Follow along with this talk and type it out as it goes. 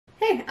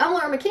Hey, I'm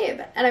Laura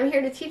McCabe, and I'm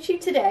here to teach you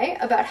today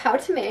about how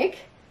to make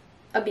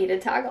a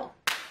beaded toggle.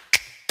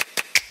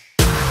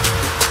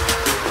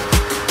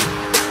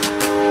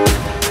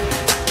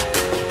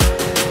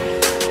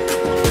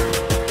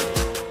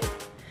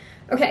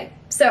 Okay,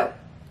 so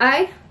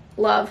I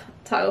love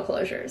toggle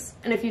closures,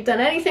 and if you've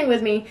done anything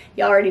with me,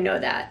 you already know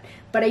that.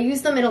 But I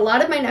use them in a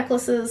lot of my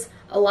necklaces,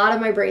 a lot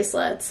of my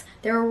bracelets.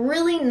 They're a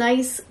really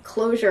nice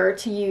closure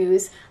to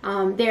use.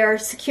 They're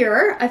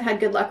secure. I've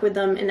had good luck with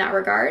them in that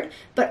regard.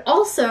 But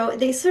also,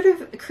 they sort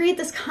of create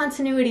this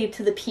continuity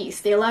to the piece.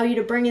 They allow you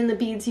to bring in the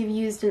beads you've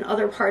used in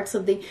other parts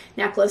of the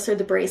necklace or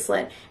the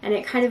bracelet, and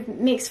it kind of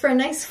makes for a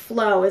nice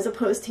flow as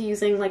opposed to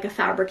using like a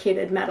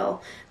fabricated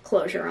metal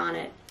closure on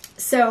it.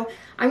 So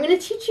I'm going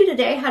to teach you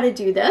today how to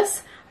do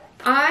this.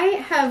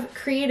 I have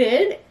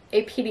created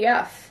a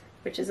PDF,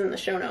 which is in the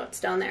show notes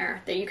down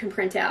there, that you can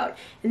print out.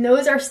 And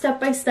those are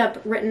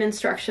step-by-step written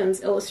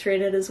instructions,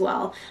 illustrated as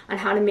well, on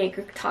how to make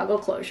a toggle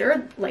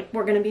closure, like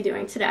we're gonna be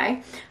doing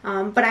today.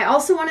 But I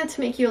also wanted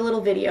to make you a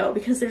little video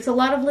because there's a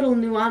lot of little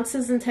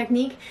nuances and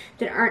technique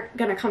that aren't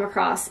gonna come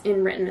across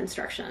in written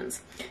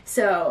instructions.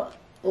 So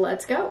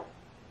let's go.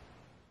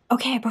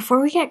 Okay, before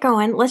we get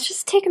going, let's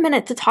just take a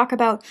minute to talk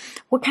about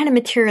what kind of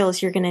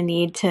materials you're going to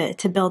need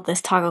to build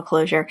this toggle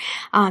closure.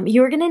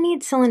 You're going to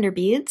need cylinder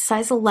beads,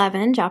 size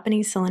 11,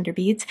 Japanese cylinder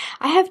beads.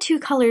 I have two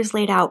colors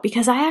laid out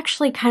because I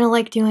actually kind of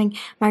like doing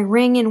my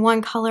ring in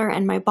one color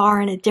and my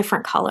bar in a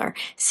different color.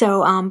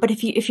 So, but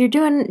if you're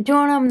doing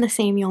them the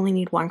same, you only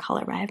need one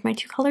color. But I have my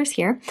two colors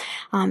here.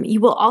 You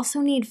will also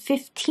need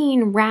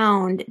 15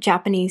 round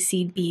Japanese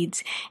seed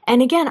beads.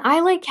 And again,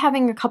 I like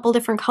having a couple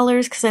different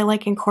colors because I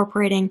like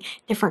incorporating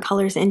different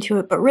colors into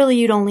it, but really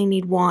you'd only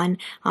need one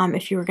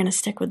if you were going to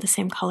stick with the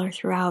same color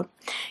throughout.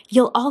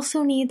 You'll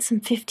also need some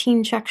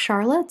 15 check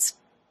Charlottes.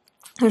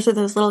 Those are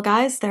those little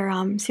guys. They're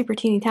super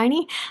teeny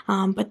tiny,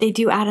 but they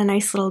do add a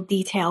nice little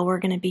detail. We're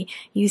going to be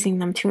using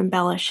them to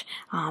embellish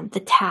the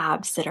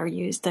tabs that are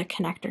used, the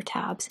connector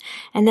tabs.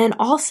 And then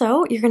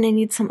also you're going to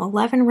need some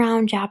 11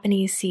 round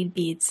Japanese seed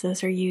beads.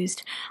 Those are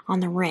used on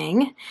the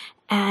ring.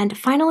 And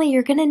finally,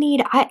 you're going to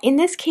need, in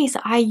this case,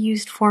 I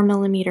used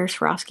 4mm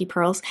Swarovski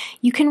pearls.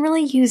 You can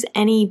really use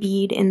any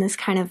bead in this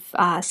kind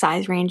of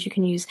size range. You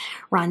can use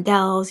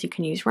rondelles, you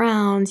can use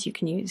rounds, you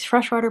can use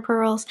freshwater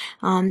pearls.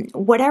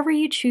 Whatever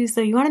you choose,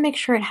 though, you want to make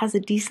sure it has a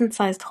decent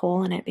sized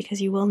hole in it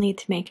because you will need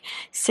to make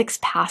 6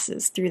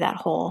 passes through that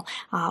hole.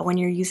 When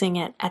you're using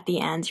it at the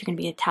ends, you're going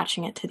to be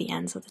attaching it to the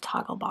ends of the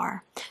toggle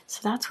bar.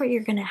 So that's what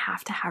you're going to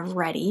have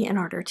ready in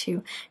order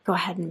to go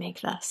ahead and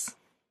make this.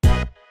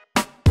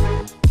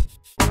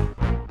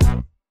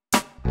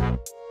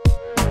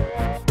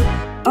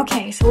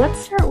 Okay, so let's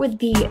start with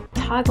the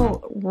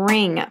toggle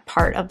ring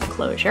part of the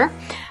closure.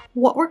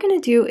 What we're going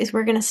to do is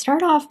we're going to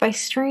start off by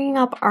stringing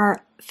up our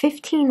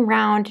 15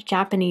 round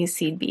Japanese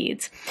seed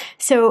beads.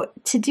 So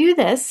to do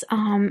this,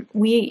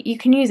 you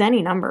can use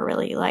any number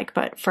really you like,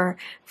 but for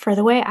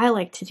the way I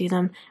like to do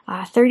them,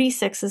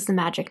 36 is the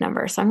magic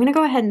number. So I'm going to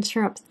go ahead and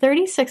string up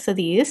 36 of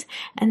these,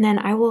 and then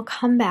I will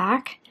come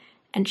back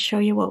and show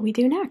you what we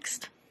do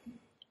next.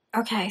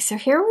 Okay, so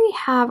here we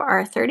have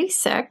our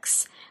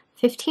 36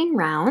 15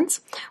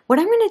 rounds. What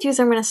I'm going to do is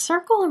I'm going to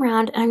circle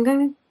around and I'm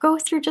going to go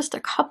through just a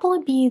couple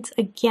of beads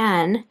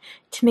again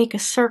to make a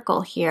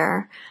circle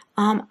here.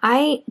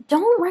 I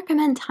don't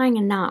recommend tying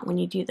a knot when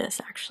you do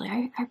this,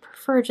 actually. I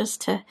prefer just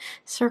to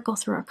circle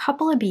through a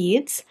couple of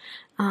beads.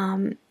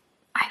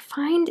 I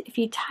find if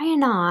you tie a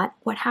knot,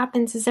 what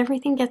happens is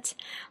everything gets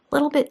a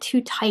little bit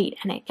too tight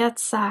and it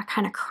gets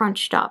kind of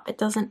crunched up. It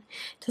doesn't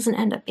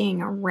end up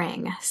being a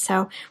ring.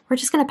 So we're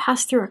just going to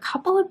pass through a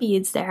couple of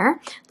beads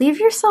there. Leave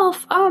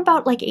yourself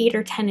about like 8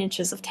 or 10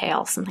 inches of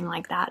tail, something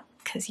like that,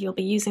 because you'll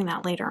be using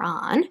that later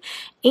on.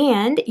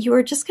 And you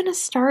are just going to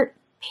start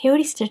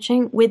peyote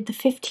stitching with the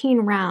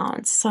 15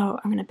 rounds. So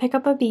I'm going to pick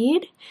up a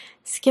bead,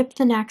 skip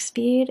the next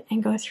bead,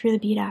 and go through the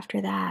bead after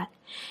that.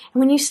 And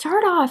when you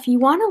start off, you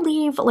want to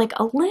leave like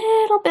a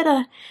little bit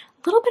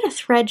of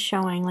thread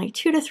showing, like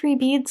 2 to 3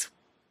 beads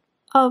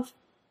of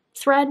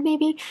thread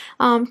maybe,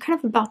 kind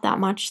of about that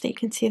much that you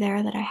can see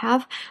there that I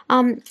have.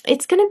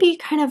 It's going to be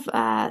kind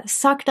of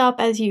sucked up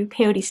as you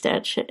peyote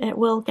stitch. It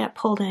will get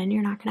pulled in.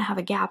 You're not going to have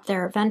a gap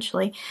there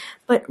eventually.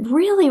 But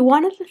really,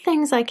 one of the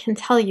things I can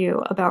tell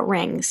you about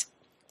rings,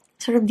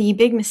 sort of the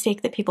big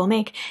mistake that people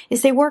make,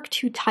 is they work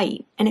too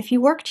tight. And if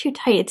you work too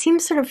tight, it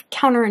seems sort of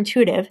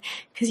counterintuitive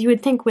because you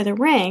would think with a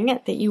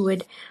ring that you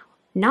would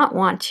not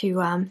want to,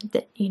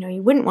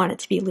 you wouldn't want it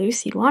to be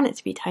loose, you'd want it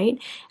to be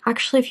tight.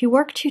 Actually, if you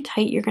work too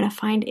tight, you're going to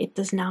find it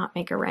does not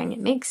make a ring. It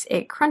makes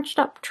a crunched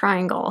up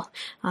triangle.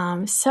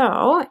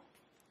 So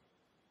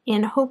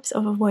in hopes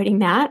of avoiding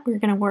that, we're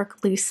going to work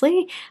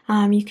loosely.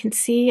 You can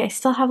see I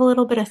still have a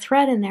little bit of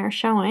thread in there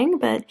showing,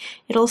 but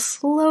it'll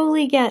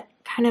slowly get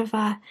kind of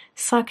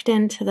sucked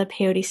into the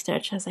peyote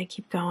stitch as I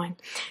keep going.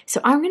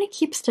 So I'm going to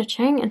keep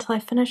stitching until I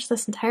finish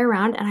this entire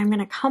round, and I'm going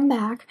to come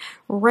back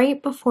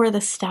right before the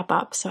step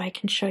up so I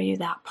can show you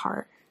that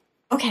part.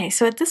 Okay,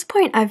 so at this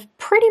point, I've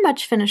pretty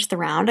much finished the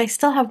round. I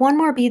still have one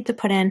more bead to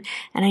put in,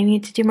 and I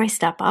need to do my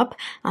step up.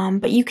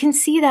 But you can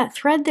see that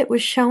thread that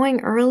was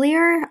showing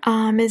earlier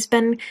has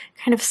been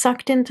kind of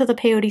sucked into the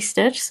peyote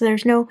stitch, so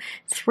there's no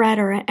thread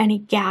or any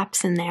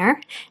gaps in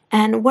there.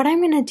 And what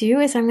I'm going to do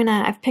is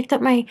I've picked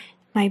up my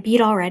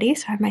bead already,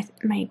 so I have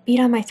my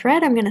bead on my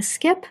thread. I'm going to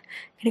skip,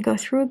 I'm going to go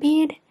through a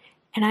bead,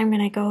 and I'm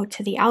going to go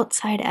to the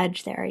outside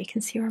edge there. You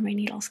can see where my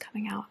needle's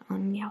coming out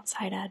on the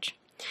outside edge.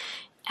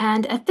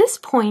 And at this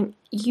point,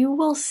 you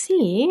will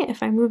see,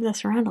 if I move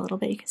this around a little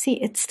bit, you can see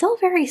it's still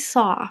very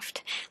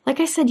soft.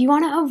 Like I said, you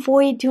want to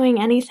avoid doing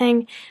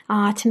anything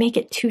to make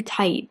it too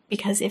tight,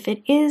 because if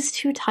it is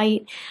too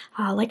tight,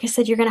 like I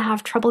said, you're going to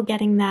have trouble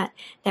getting that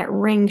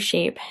ring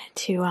shape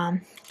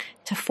to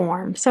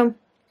form. So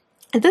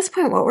at this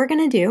point, what we're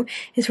going to do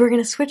is we're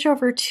going to switch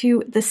over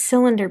to the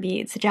cylinder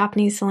beads, the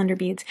Japanese cylinder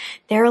beads.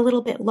 They're a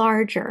little bit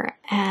larger,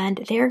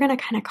 and they're going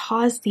to kind of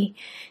cause the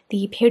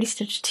peyote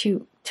stitch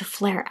to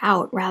flare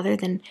out rather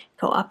than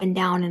go up and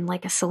down in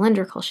like a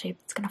cylindrical shape.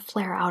 It's going to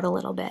flare out a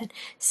little bit.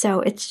 So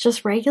it's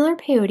just regular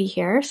peyote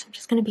here. So I'm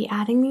just going to be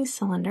adding these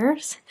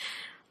cylinders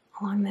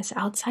along this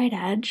outside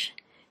edge.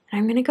 And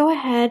I'm going to go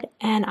ahead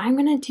and I'm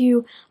going to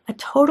do a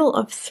total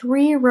of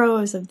 3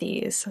 rows of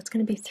these. So it's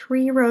going to be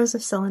 3 rows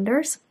of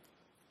cylinders.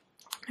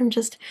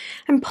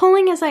 I'm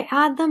pulling as I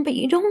add them, but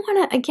you don't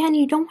want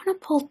to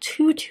pull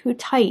too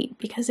tight,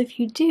 because if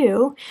you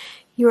do,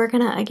 you are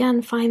going to,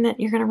 again, find that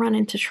you're going to run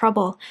into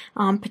trouble,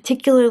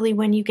 particularly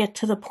when you get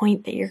to the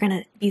point that you're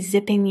going to be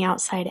zipping the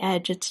outside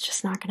edge. It's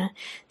just not going to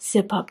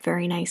zip up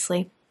very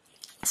nicely.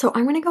 So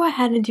I'm going to go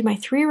ahead and do my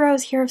 3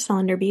 rows here of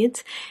cylinder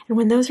beads, and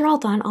when those are all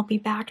done, I'll be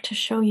back to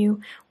show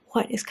you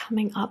what is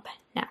coming up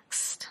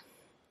next.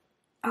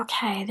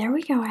 Okay, there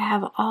we go. I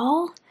have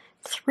all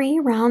 3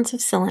 rounds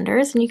of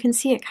cylinders, and you can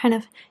see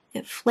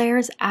it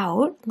flares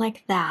out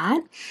like that.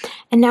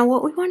 And now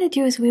what we want to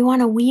do is we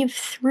want to weave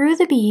through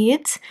the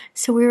beads,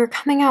 so we were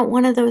coming out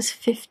one of those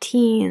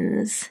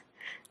 15s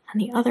on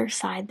the other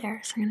side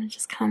there. So I'm going to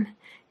just come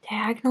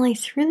diagonally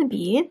through the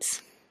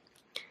beads.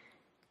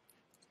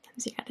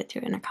 Sometimes you got to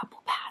do it in a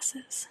couple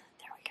passes.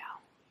 There we go.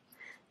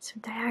 So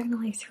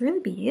diagonally through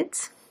the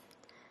beads.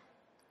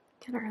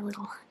 Get our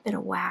little bit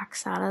of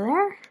wax out of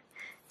there.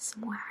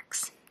 Some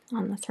wax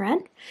on the thread.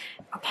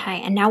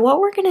 Okay, and now what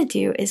we're going to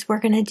do is we're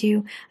going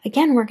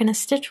to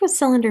stitch with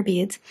cylinder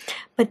beads,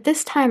 but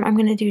this time I'm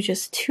going to do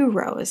just 2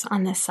 rows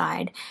on this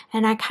side,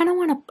 and I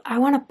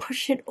want to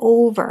push it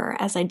over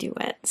as I do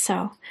it.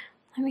 So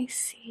let me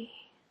see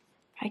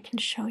if I can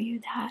show you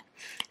that.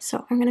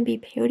 So I'm going to be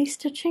peyote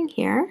stitching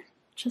here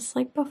just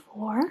like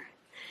before,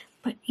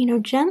 but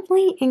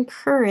gently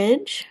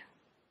encourage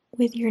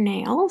with your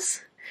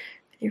nails,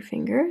 with your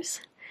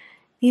fingers,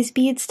 these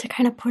beads to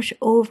kind of push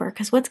over,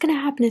 because what's going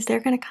to happen is they're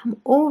going to come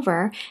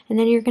over, and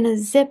then you're going to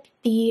zip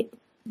the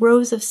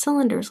rows of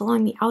cylinders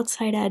along the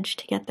outside edge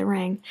to get the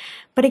ring.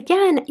 But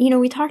again,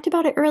 we talked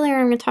about it earlier,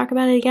 I'm going to talk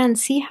about it again.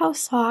 See how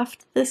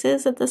soft this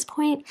is at this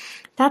point?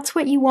 That's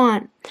what you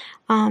want.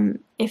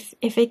 If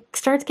it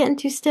starts getting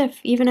too stiff,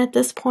 even at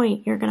this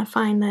point, you're going to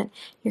find that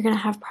you're going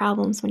to have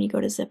problems when you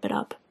go to zip it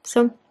up.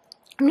 So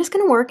I'm just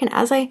going to work, and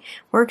as I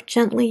work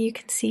gently, you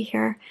can see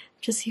here,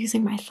 just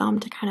using my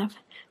thumb to kind of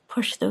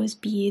push those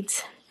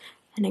beads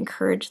and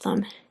encourage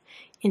them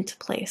into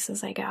place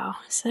as I go.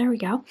 So there we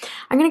go.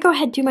 I'm going to go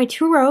ahead and do my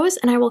 2 rows,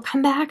 and I will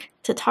come back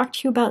to talk to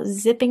you about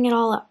zipping it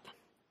all up.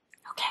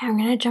 Okay, I'm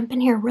going to jump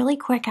in here really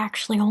quick.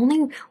 Actually,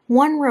 only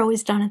 1 row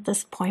is done at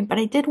this point, but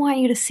I did want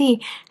you to see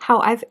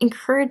how I've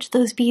encouraged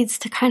those beads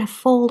to kind of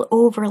fold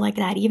over like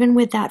that, even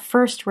with that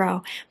first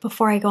row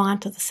before I go on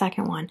to the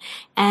second one.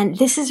 And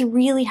this is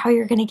really how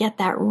you're going to get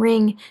that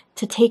ring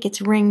to take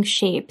its ring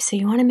shape. So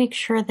you want to make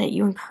sure that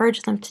you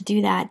encourage them to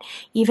do that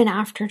even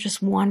after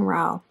just 1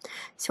 row.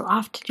 So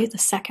off to do the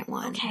second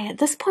one. Okay, at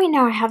this point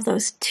now I have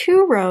those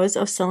 2 rows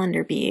of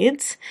cylinder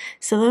beads.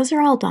 So those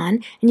are all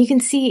done. And you can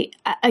see,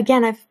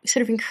 again, I've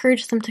sort of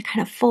encouraged them to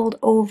kind of fold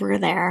over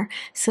there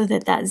so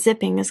that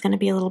zipping is going to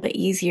be a little bit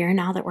easier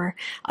now that we're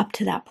up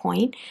to that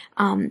point.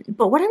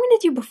 But what I'm going to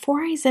do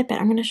before I zip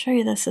it, I'm going to show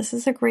you this. This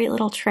is a great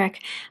little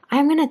trick.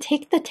 I'm going to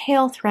take the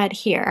tail thread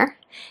here,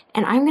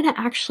 and I'm going to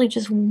actually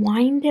just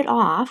wind it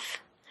off.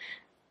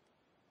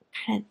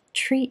 Kind of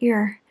treat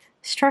your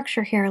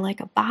structure here like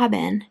a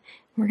bobbin.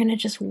 We're going to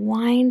just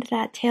wind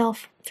that tail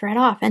thread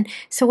off. And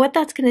so what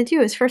that's going to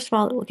do is, first of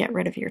all, it will get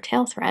rid of your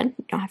tail thread.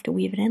 You don't have to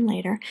weave it in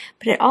later.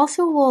 But it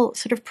also will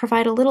sort of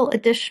provide a little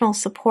additional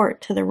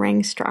support to the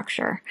ring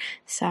structure.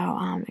 So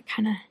it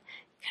kind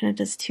of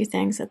does 2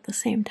 things at the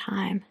same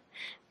time.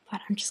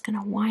 But I'm just going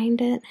to wind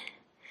it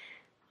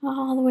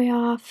all the way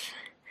off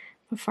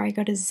before I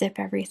go to zip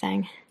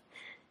everything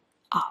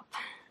up.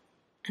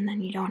 And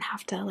then you don't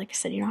have to, like I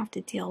said, you don't have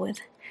to deal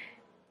with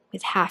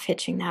half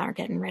hitching that or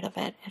getting rid of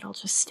it. It'll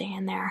just stay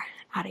in there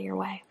out of your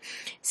way.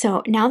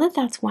 So now that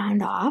that's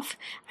wound off,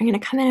 I'm going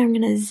to come in and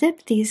I'm going to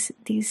zip these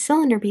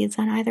cylinder beads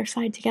on either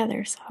side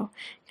together. So I'm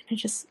going to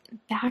just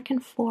back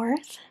and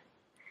forth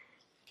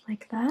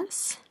like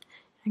this.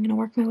 I'm going to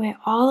work my way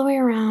all the way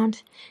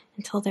around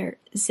until they're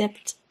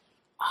zipped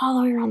all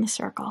the way around the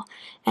circle.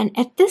 And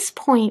at this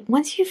point,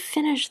 once you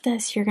finish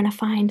this, you're going to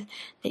find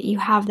that you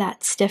have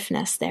that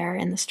stiffness there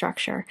in the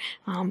structure.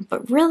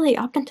 But really,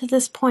 up until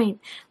this point,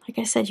 like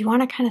I said, you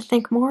want to kind of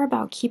think more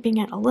about keeping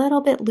it a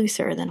little bit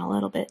looser than a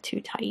little bit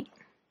too tight.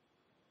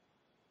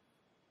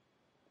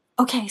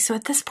 Okay, so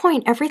at this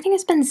point, everything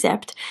has been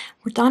zipped.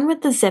 We're done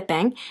with the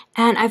zipping,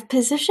 and I've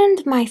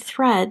positioned my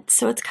thread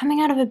so it's coming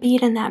out of a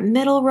bead in that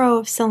middle row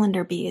of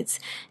cylinder beads.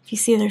 If you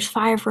see, there's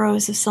 5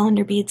 rows of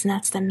cylinder beads, and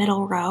that's the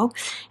middle row.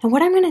 And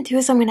what I'm going to do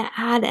is I'm going to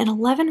add an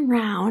 11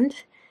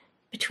 round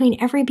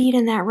between every bead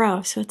in that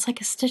row, so it's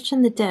like a stitch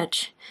in the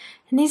ditch.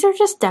 And these are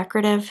just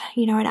decorative,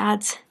 you know, it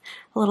adds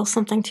a little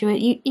something to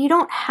it. You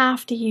don't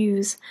have to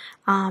use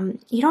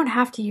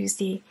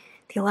the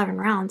 11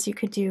 rounds. You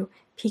could do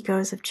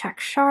picots of Czech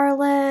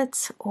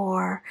Charlottes,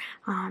 or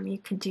you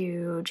could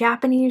do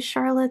Japanese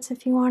Charlottes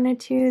if you wanted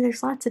to.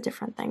 There's lots of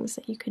different things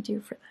that you could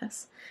do for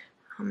this.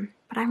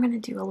 But I'm going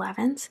to do 11s.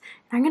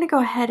 And I'm going to go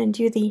ahead and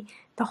do the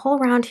whole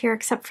round here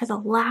except for the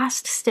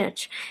last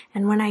stitch.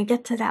 And when I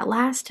get to that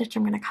last stitch,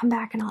 I'm going to come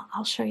back and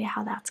I'll show you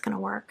how that's going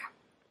to work.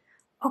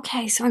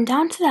 Okay, so I'm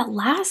down to that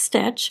last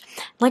stitch.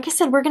 Like I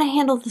said, we're going to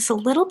handle this a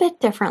little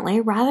bit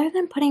differently. Rather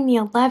than putting the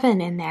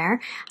 11 in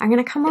there, I'm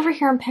going to come over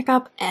here and pick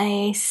up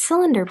a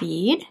cylinder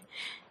bead,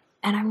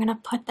 and I'm going to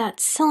put that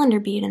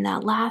cylinder bead in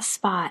that last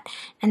spot.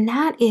 And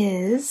that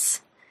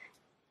is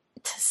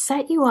to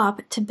set you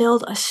up to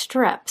build a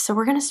strip. So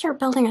we're going to start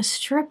building a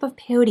strip of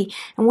peyote.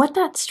 And what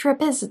that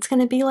strip is, it's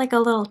going to be like a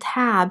little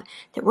tab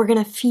that we're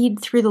going to feed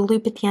through the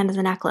loop at the end of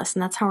the necklace.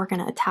 And that's how we're going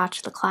to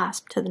attach the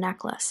clasp to the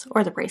necklace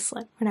or the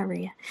bracelet, whatever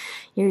you're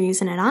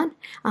using it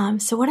on.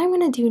 So what I'm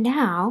going to do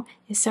now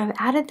is, so I've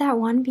added that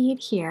one bead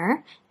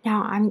here.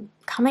 Now I'm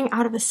coming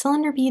out of a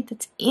cylinder bead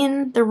that's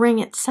in the ring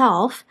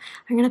itself.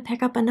 I'm going to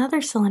pick up another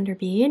cylinder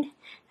bead,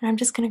 and I'm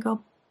just going to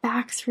go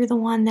back through the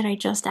one that I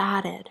just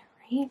added,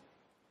 right?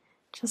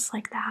 Just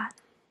like that.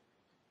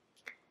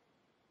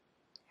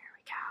 There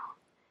we go.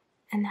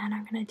 And then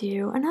I'm going to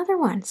do another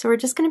one. So we're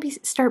just going to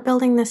start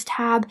building this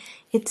tab.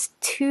 It's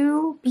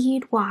 2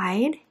 bead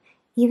wide,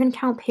 even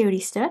count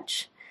peyote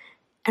stitch.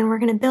 And we're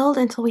going to build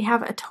until we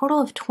have a total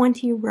of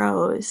 20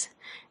 rows.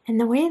 And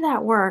the way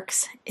that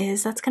works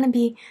is that's going to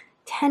be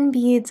 10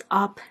 beads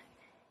up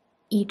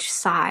each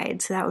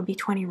side. So that would be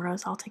 20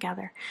 rows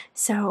altogether.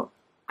 So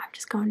I'm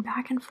just going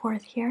back and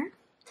forth here.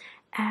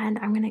 And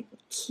I'm going to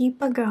keep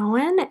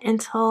going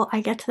until I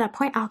get to that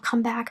point. I'll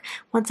come back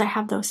once I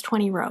have those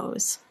 20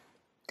 rows.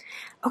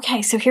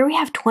 Okay, so here we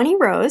have 20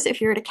 rows. If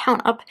you were to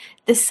count up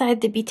this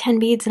side, there'd be 10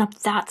 beads, and up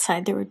that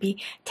side there would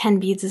be 10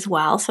 beads as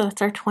well. So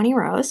that's our 20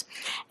 rows.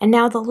 And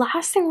now the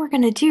last thing we're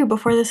going to do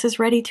before this is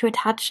ready to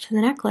attach to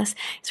the necklace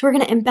is we're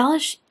going to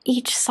embellish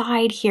each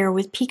side here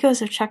with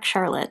picots of Czech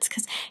Charlottes.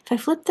 Because if I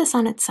flip this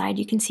on its side,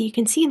 you can see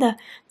the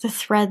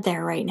thread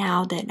there right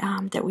now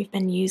that we've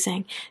been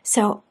using.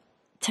 So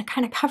to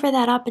kind of cover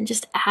that up and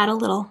just add a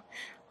little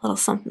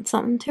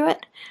something to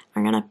it,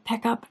 I'm going to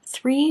pick up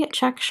 3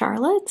 Czech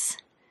Charlottes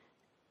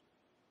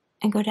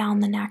and go down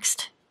the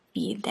next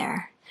bead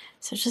there.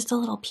 So just a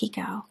little picot.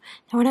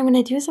 Now what I'm going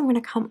to do is I'm going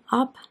to come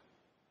up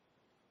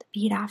the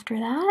bead after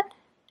that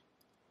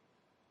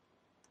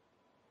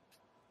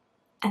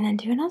and then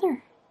do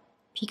another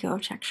picot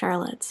of Czech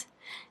Charlottes.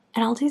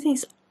 And I'll do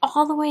these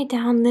all the way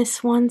down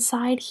this one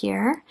side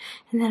here,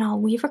 and then I'll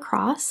weave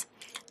across,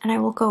 and I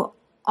will go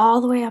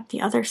all the way up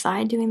the other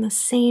side doing the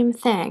same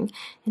thing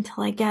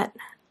until I get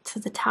to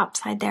the top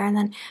side there. And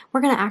then we're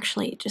going to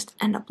actually just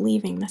end up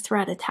leaving the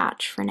thread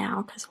attached for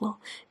now, because we'll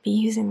be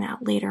using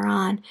that later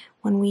on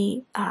when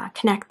we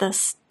connect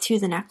this to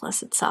the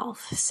necklace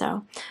itself. So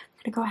I'm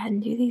going to go ahead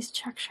and do these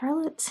Czech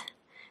Charlottes,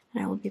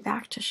 and I will be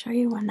back to show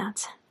you when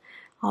that's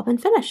all been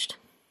finished.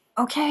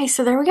 Okay,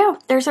 so there we go.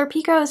 There's our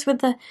picots with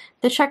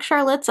the Czech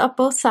Charlottes up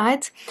both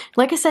sides.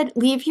 Like I said,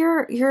 leave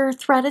your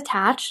thread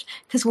attached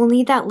because we'll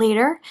need that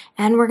later.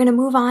 And we're going to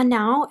move on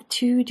now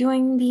to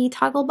doing the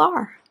toggle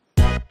bar.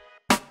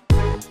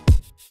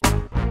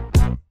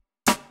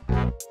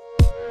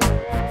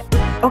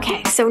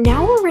 Okay, so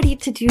now we're ready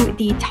to do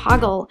the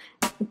toggle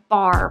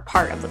bar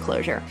part of the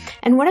closure.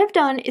 And what I've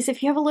done is,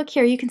 if you have a look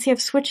here, you can see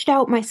I've switched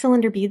out my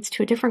cylinder beads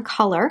to a different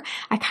color.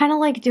 I kind of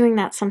like doing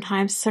that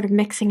sometimes, sort of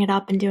mixing it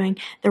up and doing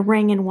the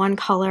ring in one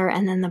color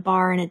and then the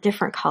bar in a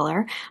different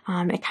color.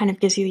 It kind of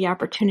gives you the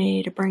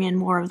opportunity to bring in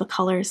more of the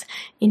colors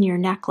in your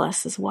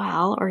necklace as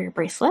well, or your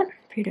bracelet,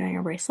 if you're doing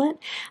a bracelet.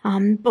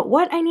 But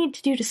what I need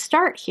to do to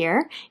start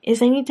here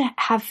is I need to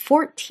have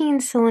 14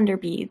 cylinder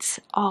beads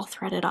all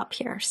threaded up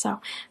here. So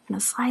I'm going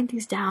to slide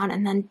these down,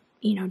 and then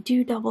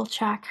do double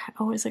check.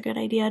 Always a good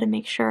idea to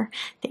make sure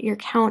that your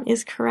count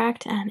is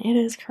correct, and it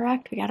is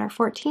correct. We got our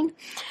 14.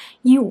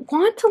 You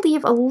want to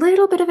leave a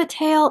little bit of a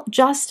tail,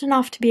 just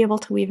enough to be able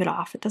to weave it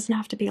off. It doesn't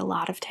have to be a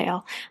lot of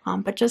tail,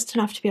 but just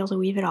enough to be able to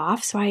weave it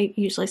off. So I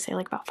usually say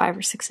like about 5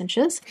 or 6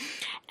 inches.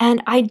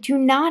 And I do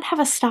not have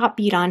a stop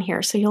bead on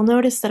here, so you'll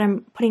notice that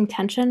I'm putting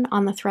tension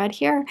on the thread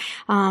here,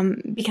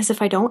 because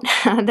if I don't,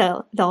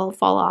 they'll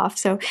fall off.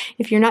 So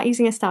if you're not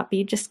using a stop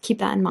bead, just keep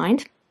that in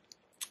mind.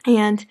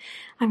 And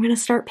I'm going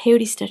to start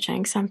peyote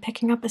stitching. So I'm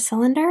picking up a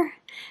cylinder.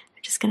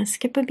 I'm just going to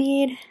skip a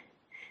bead,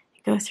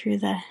 go through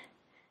the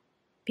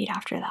bead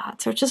after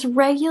that. So it's just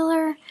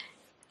regular,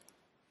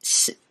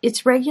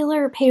 it's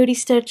regular peyote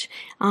stitch,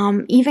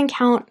 even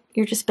count.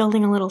 You're just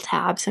building a little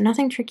tab, so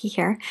nothing tricky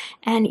here.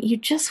 And you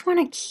just want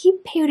to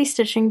keep peyote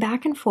stitching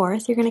back and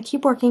forth. You're going to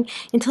keep working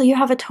until you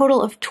have a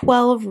total of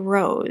 12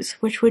 rows,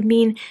 which would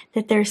mean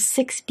that there's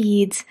 6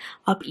 beads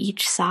up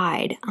each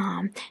side.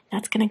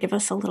 That's going to give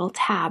us a little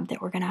tab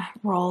that we're going to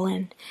roll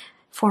and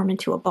form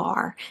into a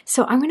bar.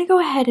 So I'm going to go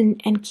ahead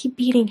and keep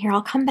beading here.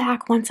 I'll come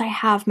back once I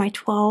have my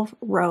 12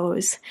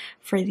 rows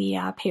for the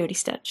peyote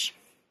stitch.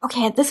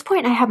 Okay, at this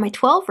point I have my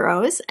 12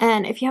 rows,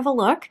 and if you have a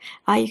look,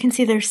 you can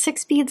see there's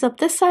 6 beads up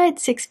this side,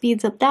 6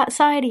 beads up that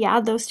side. You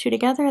add those two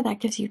together, that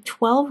gives you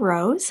 12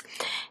 rows.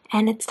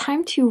 And it's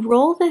time to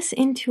roll this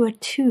into a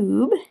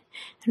tube,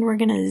 and we're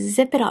gonna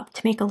zip it up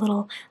to make a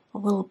little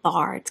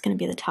bar. It's gonna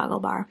be the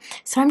toggle bar.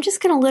 So I'm just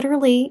gonna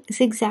literally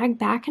zigzag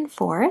back and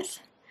forth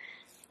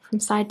from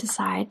side to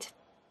side,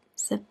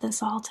 zip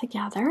this all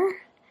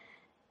together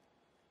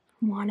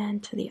from one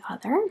end to the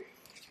other.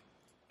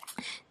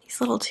 These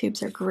little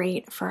tubes are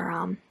great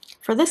for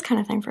this kind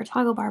of thing, for a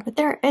toggle bar, but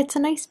it's a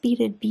nice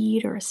beaded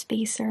bead or a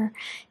spacer.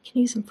 You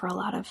can use them for a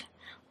lot of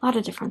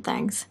different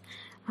things.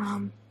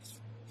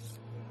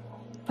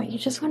 But you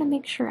just want to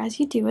make sure as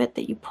you do it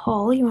that you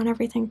pull. You want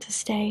everything to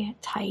stay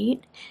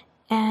tight.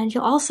 And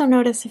you'll also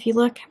notice, if you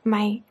look,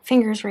 my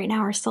fingers right now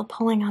are still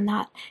pulling on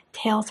that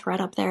tail thread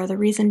up there. The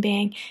reason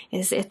being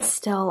is it's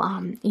still,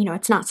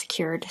 it's not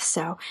secured.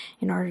 So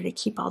in order to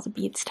keep all the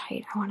beads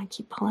tight, I want to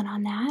keep pulling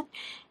on that.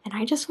 And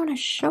I just want to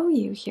show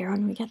you here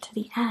when we get to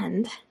the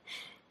end,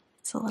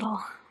 it's a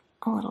little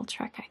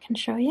trick I can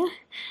show you.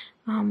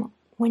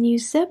 When you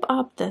zip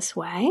up this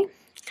way,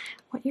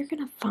 what you're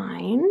going to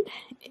find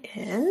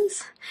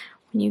is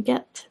when you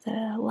get to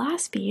the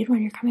last bead,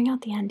 when you're coming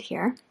out the end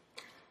here,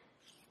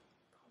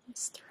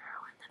 through,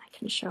 and then I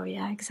can show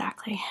you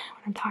exactly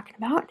what I'm talking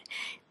about.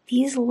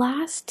 These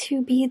last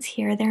 2 beads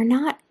here, they're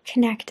not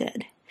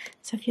connected.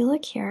 So if you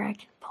look here, I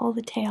can pull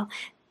the tail.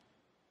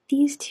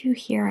 These 2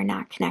 here are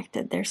not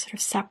connected. They're sort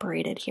of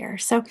separated here.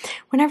 So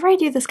whenever I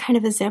do this kind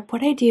of a zip,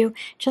 what I do,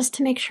 just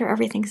to make sure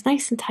everything's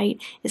nice and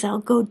tight, is I'll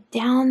go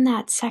down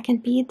that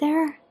second bead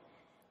there,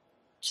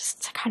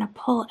 just to kind of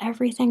pull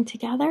everything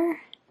together.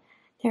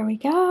 There we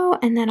go.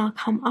 And then I'll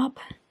come up,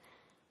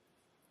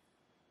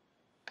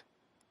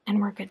 and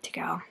we're good to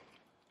go.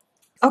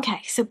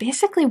 Okay, so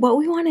basically what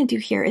we want to do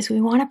here is we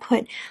want to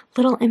put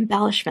little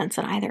embellishments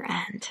on either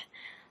end,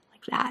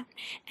 like that.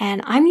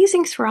 And I'm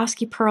using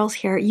Swarovski pearls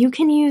here. You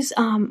can use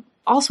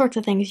all sorts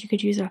of things. You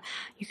could use a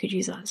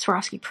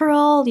Swarovski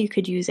pearl, you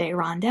could use a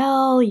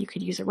rondelle, you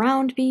could use a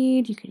round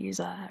bead, you could use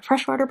a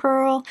freshwater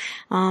pearl.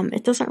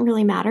 It doesn't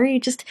really matter.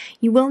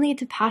 You will need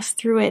to pass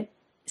through it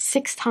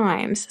 6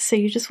 times, so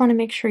you just want to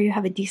make sure you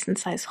have a decent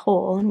sized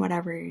hole in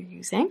whatever you're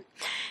using.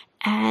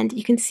 And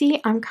you can see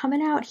I'm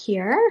coming out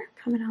here,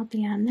 coming out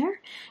the end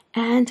there.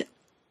 And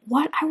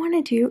what I want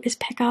to do is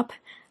I'm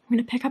going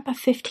to pick up a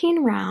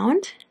 15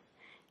 round.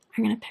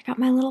 I'm going to pick up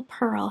my little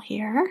pearl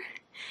here,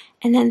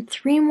 and then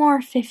 3 more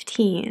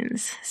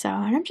 15s. So,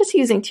 and I'm just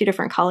using 2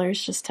 different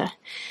colors just to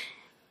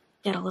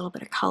get a little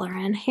bit of color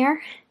in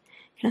here.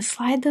 I'm going to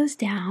slide those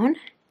down.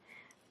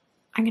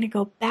 I'm going to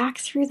go back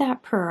through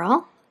that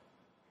pearl.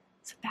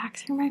 So back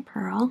through my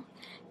pearl,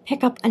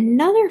 pick up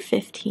another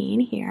 15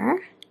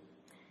 here,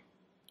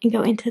 and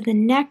go into the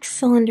next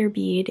cylinder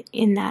bead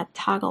in that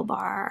toggle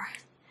bar.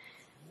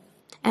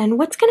 And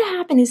what's going to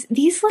happen is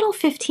these little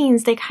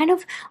 15s, they kind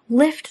of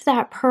lift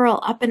that pearl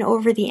up and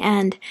over the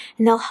end,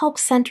 and they'll help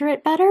center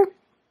it better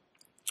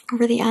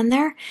over the end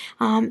there.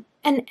 And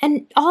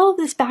all of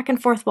this back and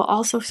forth will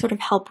also sort of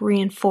help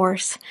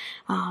reinforce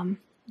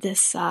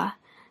this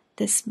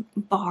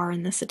bar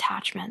and this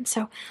attachment.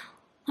 So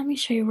let me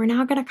show you. We're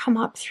now going to come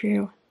up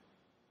through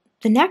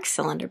the next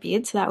cylinder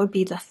bead, so that would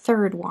be the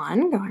 3rd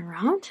one going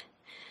around.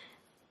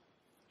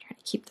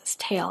 Keep this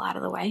tail out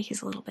of the way.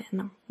 He's a little bit in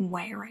the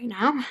way right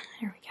now.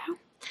 There we go.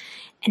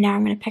 And now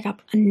I'm going to pick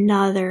up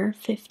another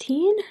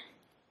 15. And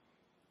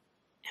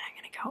I'm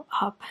going to go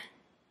up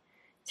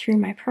through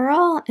my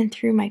pearl and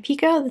through my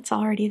picot that's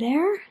already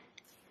there.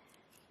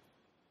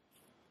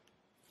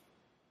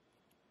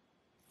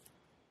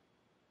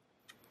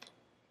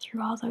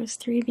 Through all those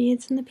 3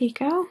 beads in the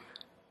picot.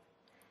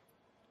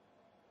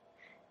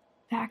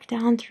 Back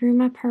down through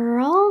my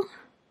pearl.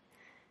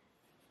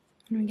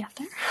 When we get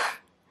there.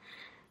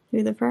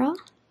 Through the pearl,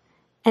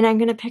 and I'm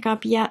going to pick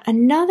up yet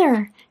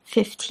another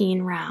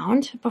 15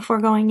 round before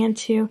going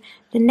into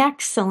the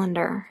next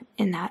cylinder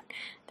in that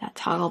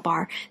toggle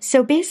bar.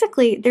 So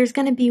basically there's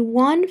going to be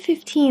 1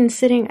 15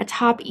 sitting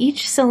atop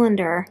each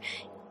cylinder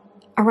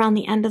around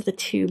the end of the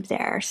tube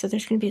there. So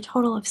there's going to be a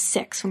total of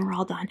 6 when we're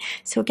all done.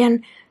 So again,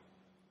 I'm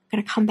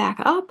going to come back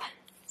up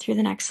through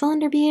the next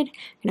cylinder bead.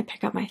 I'm going to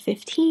pick up my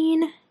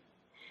 15.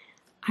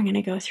 I'm going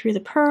to go through the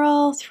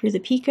pearl, through the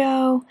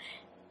picot,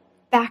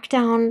 back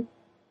down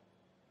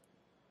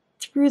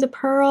unscrew the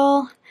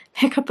pearl,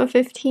 pick up a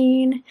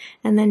 15,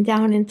 and then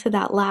down into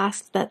that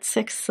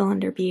 6th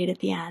cylinder bead at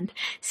the end.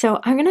 So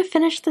I'm going to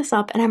finish this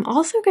up, and I'm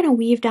also going to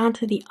weave down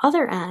to the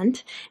other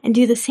end and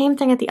do the same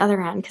thing at the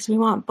other end, because we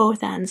want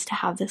both ends to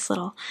have this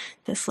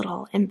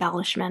little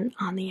embellishment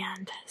on the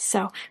end.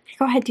 So if you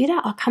go ahead and do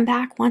that, I'll come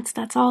back once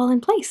that's all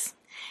in place.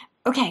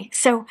 Okay,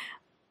 so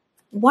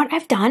what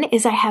I've done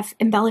is I have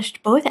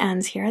embellished both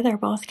ends here. They're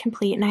both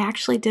complete, and I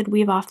actually did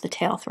weave off the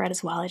tail thread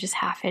as well. I just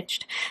half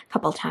hitched a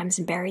couple times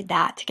and buried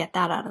that to get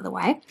that out of the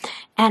way.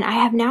 And I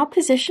have now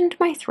positioned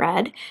my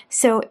thread.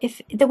 So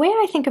if the way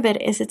I think of it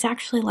is it's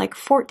actually like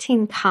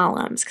 14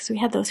 columns, because we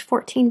had those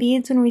 14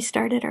 beads when we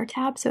started our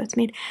tab. So it's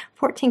made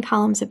 14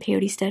 columns of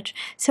peyote stitch.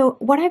 So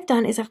what I've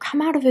done is I've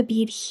come out of a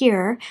bead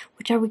here,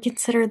 which I would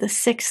consider the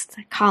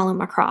 6th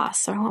column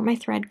across. So I want my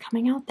thread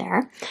coming out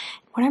there.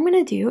 What I'm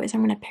going to do is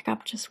I'm going to pick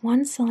up just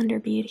one cylinder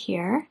bead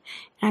here,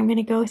 and I'm going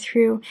to go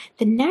through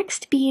the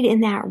next bead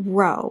in that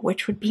row,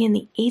 which would be in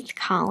the 8th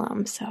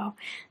column. So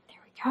there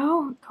we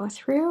go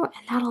through, and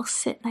that'll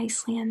sit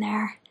nicely in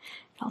there.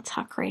 It'll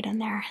tuck right in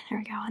there. There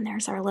we go, and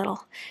there's our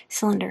little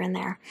cylinder in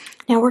there.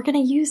 Now we're going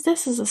to use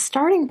this as a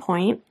starting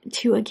point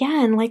to,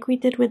 again, like we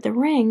did with the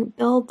ring,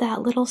 build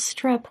that little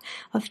strip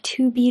of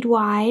 2 bead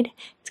wide.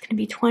 It's going to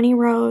be 20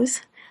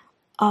 rows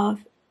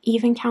of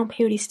even count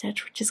peyote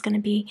stitch, which is going to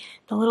be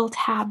the little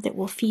tab that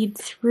will feed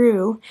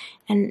through,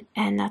 and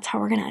that's how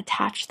we're going to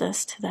attach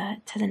this to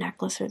the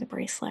necklace or the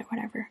bracelet,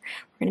 whatever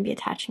we're going to be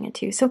attaching it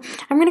to. So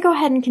I'm going to go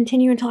ahead and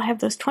continue until I have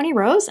those 20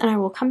 rows, and I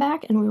will come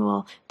back and we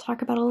will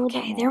talk about it a little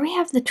bit more. There we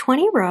have the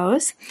 20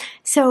 rows.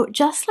 So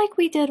just like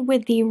we did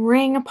with the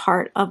ring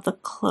part of the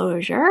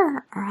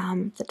closure,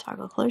 the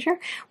toggle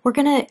closure, we're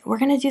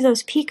gonna do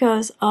those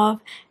picots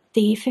of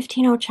the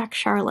 15-0 check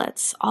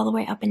charlottes all the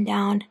way up and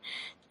down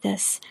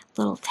this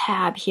little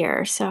tab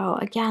here. So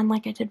again,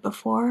 like I did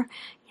before,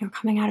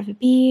 coming out of a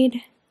bead,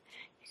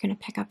 you're going to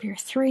pick up your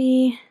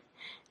 3,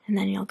 and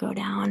then you'll go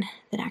down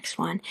the next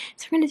one.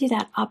 So we're going to do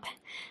that up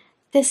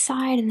this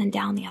side and then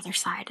down the other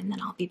side, and then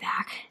I'll be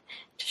back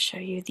to show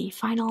you the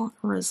final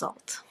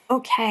result.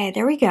 Okay,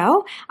 there we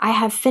go. I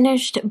have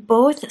finished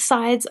both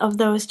sides of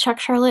those check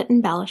charlotte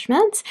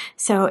embellishments,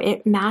 so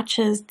it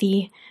matches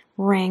the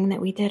ring that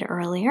we did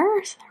earlier.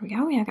 So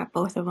there we go, I got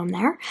both of them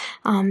there.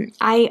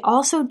 I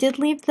also did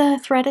leave the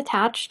thread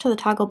attached to the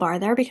toggle bar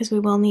there because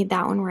we will need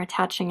that when we're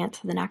attaching it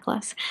to the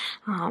necklace.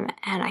 And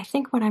I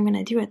think what I'm going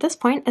to do at this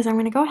point is I'm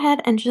going to go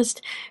ahead and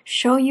just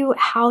show you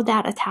how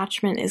that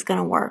attachment is going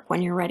to work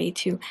when you're ready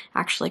to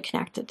actually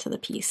connect it to the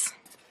piece.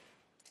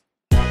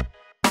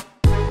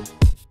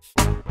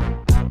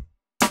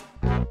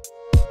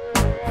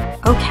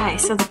 Okay,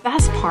 so the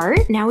best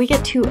part, now we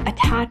get to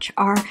attach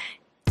our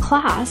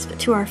clasp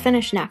to our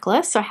finished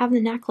necklace. So I have the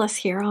necklace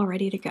here all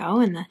ready to go,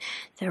 and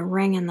the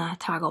ring and the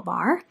toggle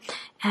bar.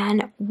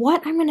 And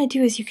what I'm going to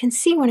do is, you can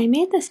see when I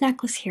made this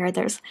necklace here,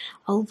 there's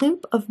a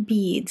loop of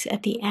beads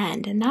at the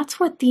end, and that's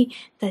what the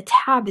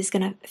tab is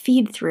going to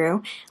feed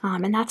through,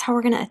 and that's how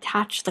we're going to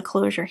attach the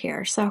closure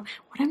here. So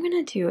what I'm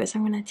going to do is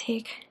I'm going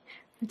to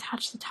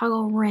attach the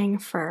toggle ring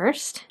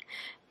first.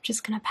 I'm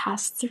just going to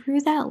pass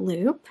through that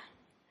loop.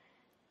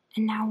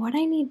 And now what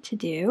I need to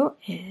do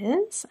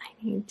is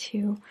I need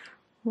to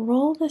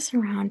roll this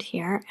around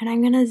here, and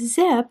I'm going to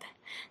zip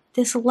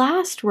this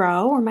last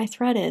row where my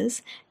thread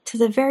is to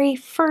the very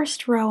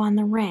first row on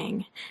the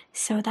ring.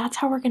 So that's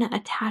how we're going to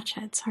attach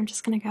it. So I'm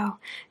just going to go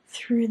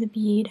through the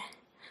bead.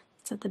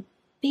 It's at the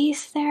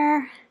base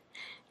there.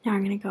 Now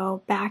I'm going to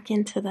go back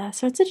into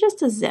so it's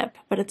just a zip,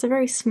 but it's a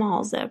very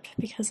small zip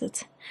because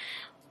it's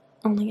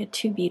only a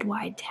 2 bead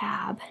wide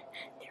tab.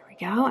 There we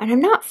go. And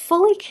I'm not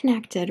fully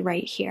connected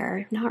right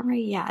here, not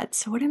right yet.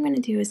 So what I'm going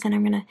to do is then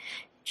I'm going to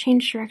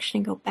change direction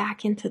and go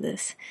back into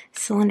this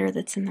cylinder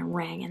that's in the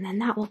ring, and then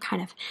that will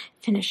kind of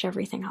finish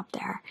everything up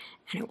there,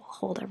 and it will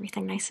hold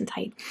everything nice and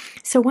tight.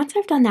 So once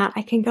I've done that,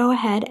 I can go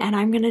ahead and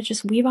I'm going to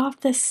just weave off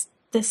this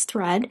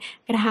thread. I'm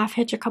going to half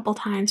hitch a couple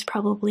times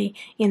probably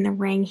in the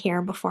ring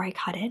here before I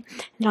cut it,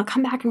 and I'll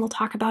come back and we'll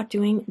talk about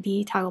doing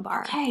the toggle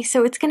bar. Okay,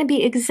 so it's going to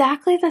be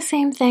exactly the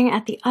same thing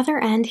at the other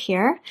end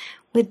here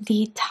with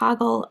the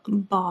toggle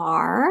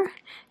bar. I'm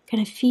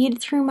going to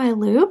feed through my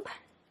loop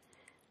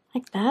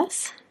like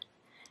this.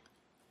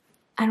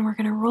 And we're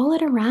going to roll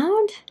it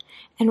around,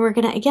 and we're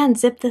going to again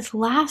zip this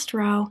last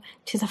row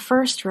to the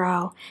first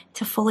row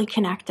to fully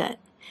connect it.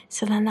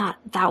 So then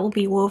that will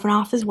be woven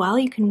off as well.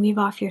 You can weave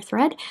off your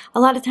thread. A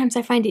lot of times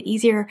I find it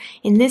easier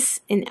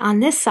on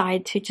this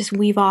side to just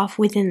weave off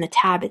within the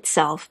tab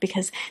itself,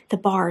 because the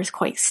bar is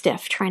quite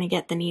stiff. Trying to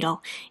get the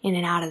needle in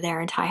and out of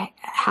there and tie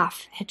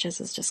half hitches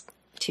is just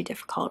too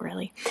difficult,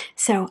 really.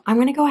 So I'm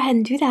going to go ahead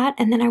and do that,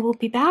 and then I will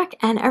be back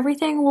and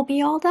everything will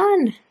be all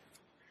done.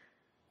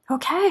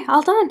 Okay,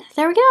 all done.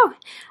 There we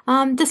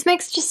go. This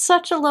makes just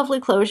such a lovely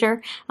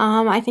closure.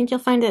 I think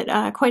you'll find it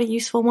quite a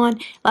useful one.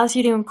 Allows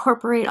you to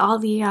incorporate all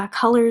the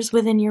colors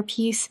within your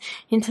piece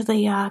into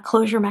the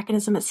closure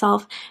mechanism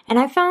itself. And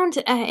I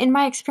found in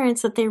my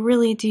experience that they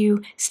really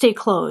do stay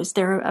closed.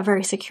 They're a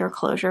very secure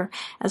closure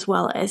as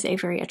well as a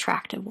very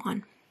attractive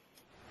one.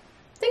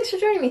 Thanks for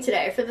joining me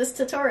today for this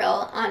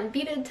tutorial on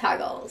beaded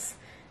toggles.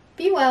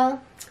 Be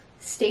well,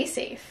 stay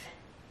safe,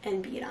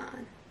 and bead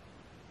on.